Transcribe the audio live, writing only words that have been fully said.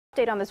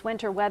Update on this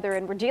winter weather,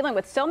 and we're dealing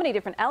with so many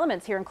different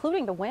elements here,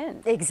 including the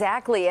wind.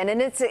 Exactly, and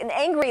it's an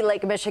angry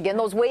Lake Michigan.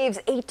 Those waves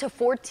 8 to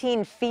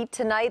 14 feet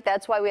tonight.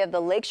 That's why we have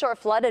the Lakeshore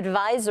Flood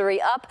Advisory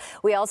up.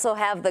 We also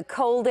have the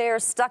cold air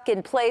stuck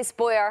in place.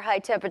 Boy, our high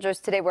temperatures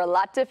today were a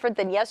lot different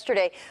than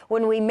yesterday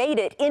when we made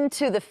it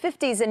into the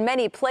 50s in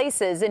many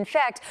places. In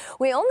fact,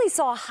 we only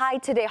saw a high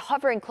today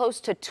hovering close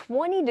to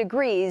 20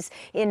 degrees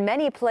in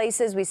many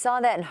places. We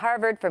saw that in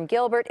Harvard, from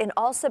Gilbert, in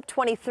Alsip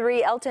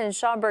 23, Elton and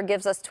Schaumburg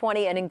gives us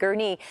 20, and in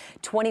Gurnee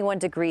 21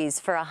 degrees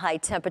for a high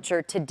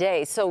temperature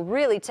today. So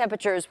really,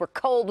 temperatures were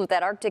cold with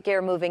that Arctic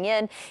air moving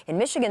in. In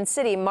Michigan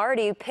City,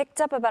 Marty picked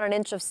up about an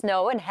inch of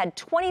snow and had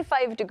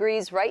 25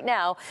 degrees right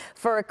now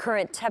for a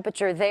current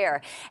temperature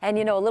there. And,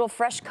 you know, a little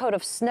fresh coat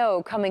of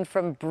snow coming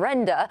from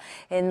Brenda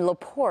in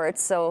LaPorte.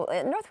 So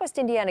Northwest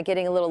Indiana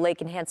getting a little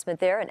lake enhancement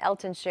there, and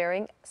Elton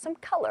sharing some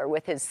color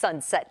with his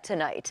sunset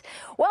tonight.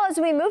 Well, as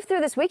we move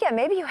through this weekend,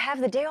 maybe you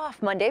have the day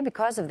off Monday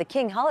because of the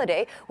King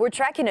holiday. We're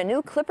tracking a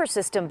new clipper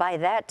system by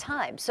that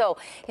time. So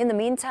in the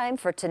meantime,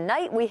 for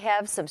tonight, we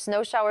have some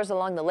snow showers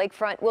along the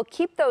lakefront. We'll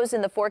keep those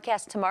in the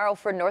forecast tomorrow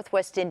for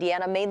Northwest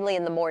Indiana, mainly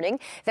in the morning.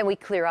 Then we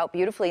clear out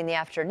beautifully in the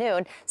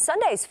afternoon.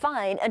 Sunday's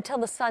fine until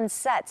the sun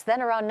sets.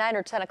 Then around 9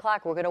 or 10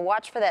 o'clock, we're going to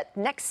watch for that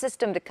next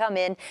system to come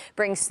in,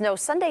 bring snow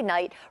Sunday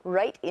night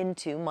right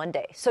into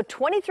Monday. So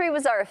 23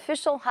 was our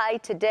official high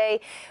today.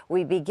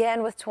 We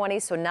began with 20,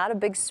 so not a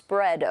big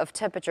spread of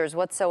temperatures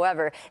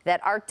whatsoever. That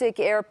Arctic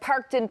air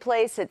parked in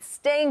place. It's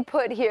staying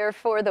put here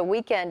for the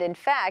weekend. In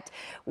fact,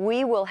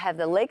 we will have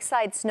the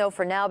lakeside snow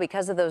for now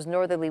because of those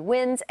northerly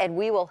winds, and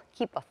we will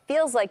keep a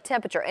feels-like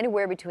temperature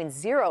anywhere between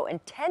 0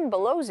 and 10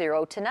 below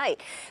 0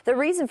 tonight. The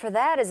reason for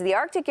that is the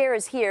Arctic air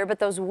is here, but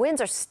those winds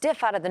are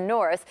stiff out of the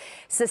north.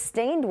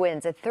 Sustained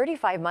winds at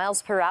 35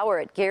 miles per hour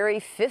at Gary,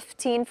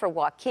 15 for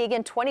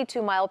Waukegan,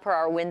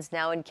 22-mile-per-hour winds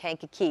now in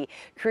Kankakee,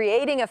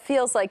 creating a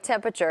feels-like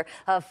temperature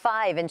of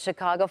 5 in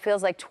Chicago,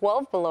 feels like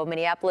 12 below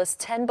Minneapolis,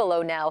 10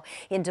 below now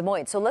in Des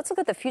Moines. So let's look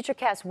at the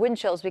futurecast wind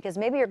chills, because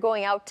maybe you're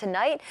going out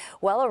tonight.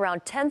 Well,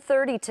 around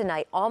 10:30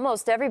 tonight,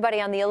 almost everybody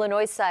on the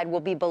Illinois side will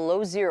be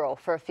below 0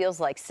 for feels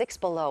like 6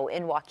 below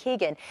in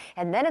Waukegan.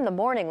 And then in the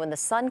morning, when the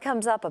sun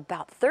comes up,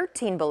 about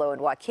 13 below in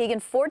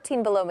Waukegan,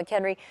 14 below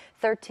McHenry,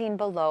 13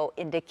 below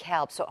in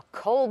DeKalb. So a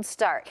cold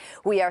start.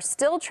 We are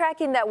still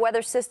tracking that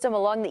weather system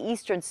along the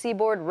eastern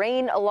seaboard,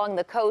 rain along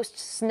the coast,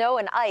 snow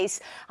and ice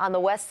on the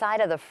west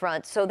side of the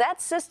front. So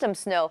that system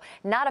snow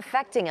not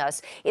affecting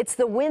us. It's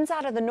the winds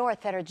out of the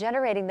north that are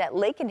generating that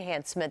lake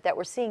enhancement that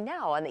we're seeing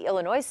now on the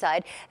Illinois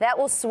side. That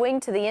will swing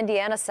to the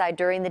Indiana side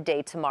during the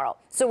day tomorrow.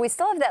 So we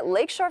still have that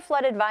Lakeshore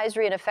Flood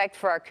Advisory in effect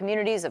for our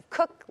communities of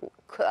Cook,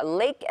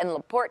 Lake and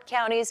LaPorte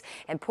counties,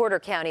 and Porter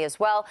County as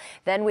well.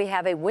 Then we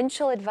have a wind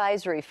chill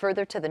advisory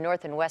further to the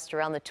north and west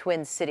around the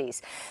Twin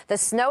Cities. The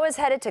snow is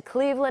headed to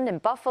Cleveland and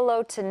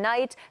Buffalo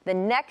tonight. The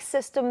next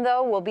system,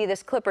 though, will be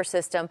this clipper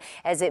system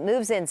as it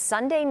moves in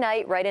Sunday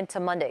night right into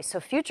Monday.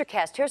 So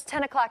futurecast, here's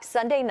 10 o'clock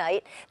Sunday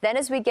night. Then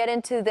as we get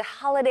into the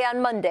holiday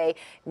on Monday,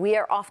 we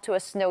are off to a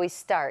snowy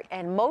start,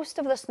 and most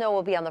of the snow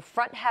will be on the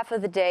front half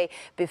of the day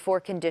before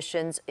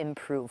conditions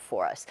improve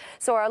for us.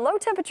 So our low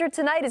temperature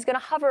tonight is going to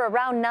hover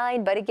around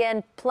 9. But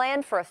again,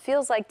 plan for a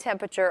feels-like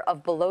temperature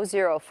of below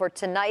 0 for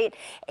tonight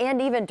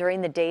and even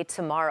during the day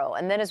tomorrow.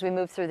 And then as we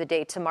move through the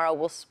day tomorrow,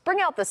 we'll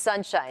bring out the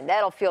sunshine.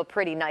 That'll feel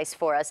pretty nice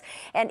for us.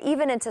 And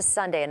even into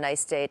Sunday, a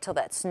nice day till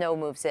that snow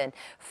moves in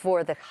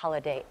for the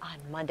holiday on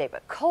Monday.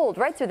 But cold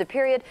right through the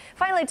period.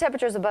 Finally,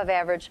 temperatures above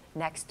average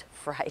next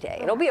Friday.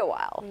 It'll be a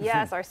while.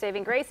 Yes, our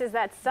saving grace is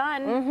that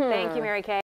sun. Thank you, Mary Kay.